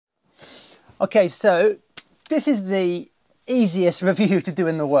Okay, so this is the easiest review to do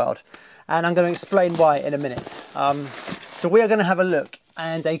in the world, and I'm going to explain why in a minute. So we are going to have a look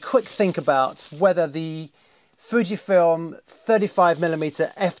and a quick think about whether the Fujifilm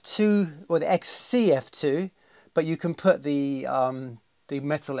 35mm f2 or the XC f2, but you can put the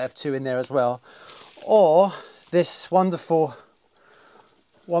metal f2 in there as well, or this wonderful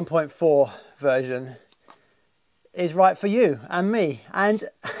 1.4 version is right for you and me. And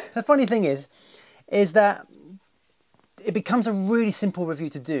the funny thing is that it becomes a really simple review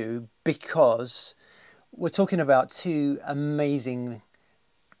to do because we're talking about two amazing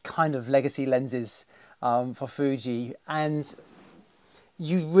kind of legacy lenses for Fuji, and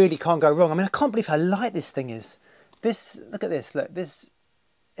you really can't go wrong. I mean, I can't believe how light this thing is. Look at this, look, this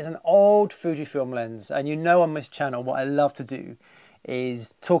is an old Fujifilm lens, and you know on this channel what I love to do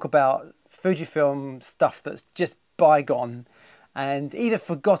is talk about Fujifilm stuff that's just bygone and either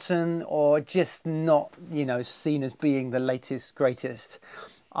forgotten or just not, you know, seen as being the latest, greatest.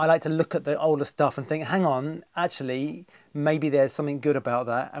 I like to look at the older stuff and think, hang on, actually, maybe there's something good about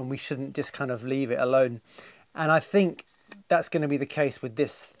that and we shouldn't just kind of leave it alone. And I think that's going to be the case with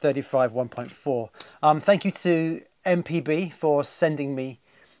this 35 1.4. Thank you to MPB for sending me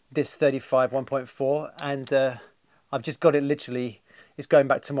this 35 1.4, and I've just got it literally. It's going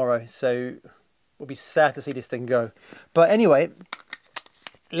back tomorrow, so we'll be sad to see this thing go. But anyway,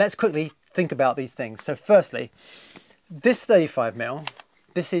 let's quickly think about these things. So firstly, this 35mm,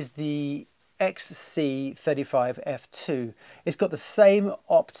 this is the XC35 f2. It's got the same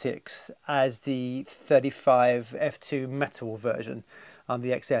optics as the 35 f2 metal version,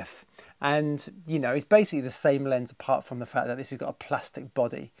 the XF. And, you know, it's basically the same lens apart from the fact that this has got a plastic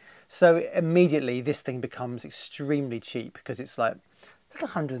body. So immediately this thing becomes extremely cheap because it's like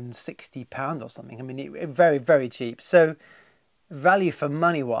 £160 or something. I mean, very, very cheap. So value for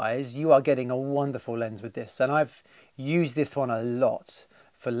money wise, you are getting a wonderful lens with this. And I've used this one a lot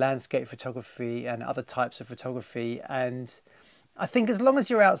for landscape photography and other types of photography. And I think as long as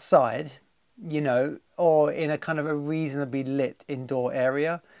you're outside, you know, or in a kind of a reasonably lit indoor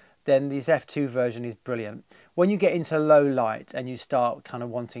area, then this f2 version is brilliant. When you get into low light and you start kind of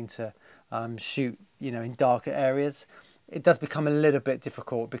wanting to shoot, you know, in darker areas, it does become a little bit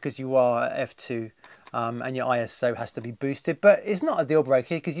difficult because you are at f2 and your ISO has to be boosted. But it's not a deal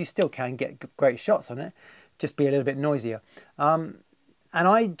breaker because you still can get great shots on it, just be a little bit noisier. And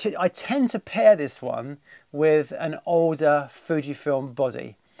I tend to pair this one with an older Fujifilm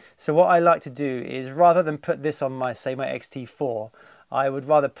body. So what I like to do is, rather than put this on my, say, my X-T4, I would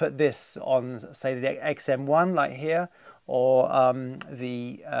rather put this on, say, the XM1, like here, or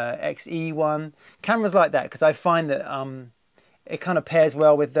the XE1, cameras like that, because I find that it kind of pairs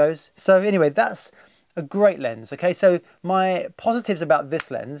well with those. So anyway, that's a great lens. Okay, so my positives about this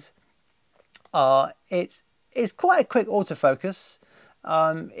lens are it's quite a quick autofocus.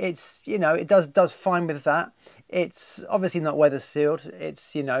 It's, you know, it does fine with that. It's obviously not weather sealed.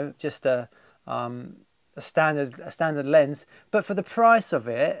 It's, you know, just a standard lens, but for the price of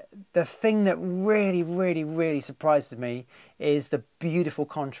it, the thing that really surprises me is the beautiful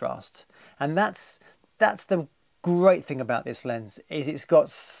contrast. And that's the great thing about this lens, is it's got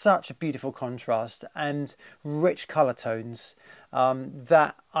such a beautiful contrast and rich color tones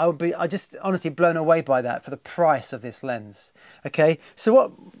that I just honestly blown away by that for the price of this lens. Okay, so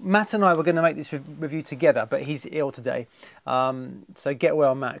what Matt and I were going to make this review together, but he's ill today, so get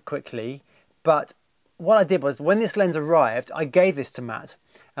well, Matt, quickly. But what I did was, when this lens arrived, I gave this to Matt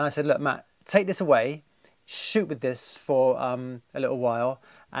and I said, look, Matt, take this away, shoot with this for a little while,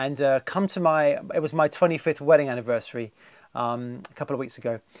 and come to it was my 25th wedding anniversary a couple of weeks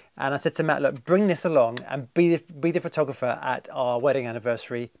ago. And I said to Matt, look, bring this along and be the photographer at our wedding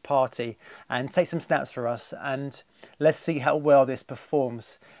anniversary party and take some snaps for us, and let's see how well this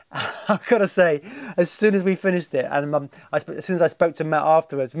performs. I've got to say, as soon as we finished it, and as soon as I spoke to Matt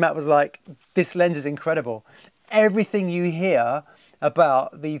afterwards, Matt was like, this lens is incredible. Everything you hear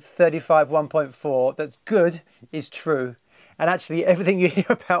about the 35 1.4 that's good is true. And actually everything you hear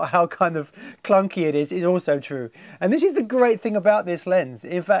about how kind of clunky it is also true. And this is the great thing about this lens.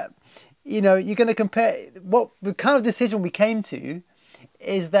 In fact, you know, you're going to compare, what the kind of decision we came to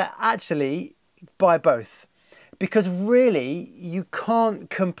is that actually buy both. Because really, you can't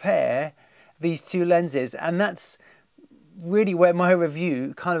compare these two lenses. And that's really where my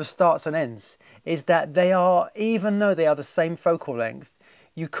review kind of starts and ends, is that they are, even though they are the same focal length,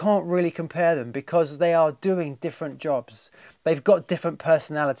 you can't really compare them because they are doing different jobs. They've got different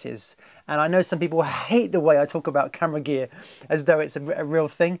personalities. And I know some people hate the way I talk about camera gear as though it's a real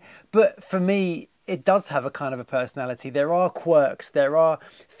thing. But for me, it does have a kind of a personality. There are quirks, there are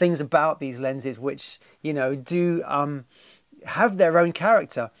things about these lenses which, you know, do have their own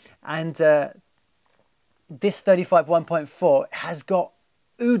character. And this 35 1.4 has got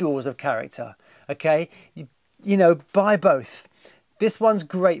oodles of character. Okay, you know, buy both. This one's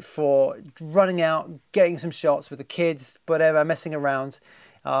great for running out, getting some shots with the kids, whatever, messing around.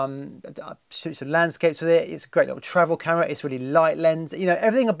 Shoot some landscapes with it. It's a great little travel camera. It's really light lens. You know,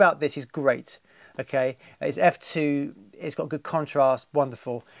 everything about this is great. Okay, it's f2. It's got good contrast,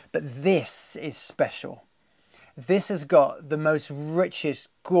 wonderful. But this is special. This has got the most richest,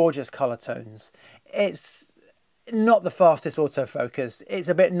 gorgeous color tones. It's not the fastest autofocus. It's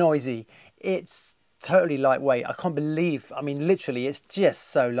a bit noisy. It's totally lightweight. I can't believe, I mean, literally, it's just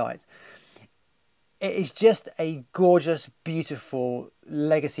so light. It is just a gorgeous, beautiful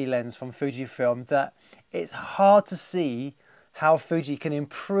legacy lens from Fujifilm that it's hard to see how Fuji can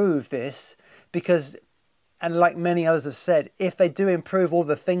improve this, because, and like many others have said, if they do improve all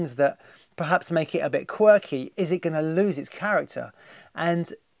the things that perhaps make it a bit quirky, is it going to lose its character?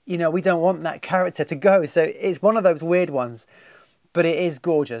 And, you know, we don't want that character to go. So it's one of those weird ones, but it is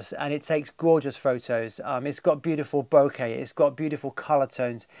gorgeous and it takes gorgeous photos. It's got beautiful bokeh. It's got beautiful color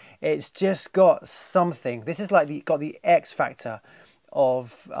tones. It's just got something. This is like got the X factor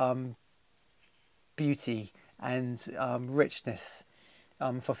of beauty and richness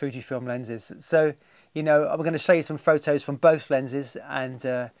for Fujifilm lenses. So, you know, I'm going to show you some photos from both lenses, and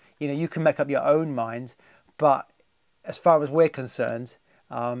you know, you can make up your own mind. But as far as we're concerned,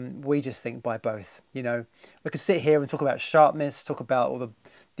 we just think buy both. You know, we could sit here and talk about sharpness, talk about all the,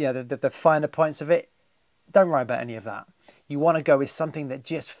 you know, the finer points of it. Don't worry about any of that. You want to go with something that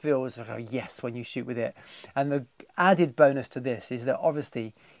just feels like a yes when you shoot with it. And the added bonus to this is that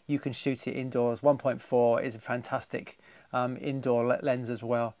obviously you can shoot it indoors. 1.4 is a fantastic indoor lens as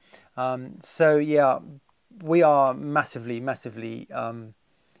well. So yeah, we are massively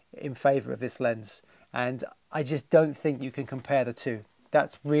in favor of this lens, and I just don't think you can compare the two.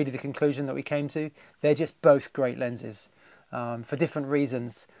 That's really the conclusion that we came to. They're just both great lenses for different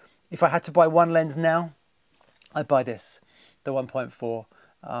reasons. If I had to buy one lens now, I'd buy this, the 1.4.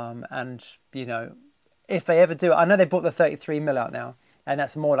 And, you know, if they ever do, I know they brought the 33mm out now, and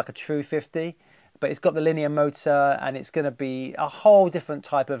that's more like a true 50, but it's got the linear motor, and it's going to be a whole different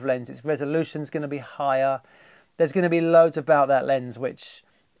type of lens. Its resolution's going to be higher. There's going to be loads about that lens, which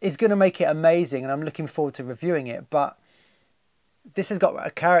is going to make it amazing, and I'm looking forward to reviewing it. But this has got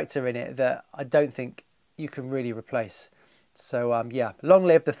a character in it that I don't think you can really replace. So yeah, long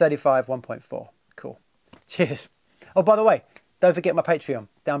live the 35 1.4. Cool. Cheers. Oh, by the way, don't forget my Patreon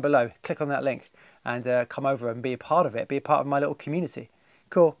down below. Click on that link and come over and be a part of it. Be a part of my little community.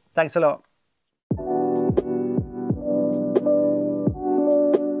 Cool. Thanks a lot.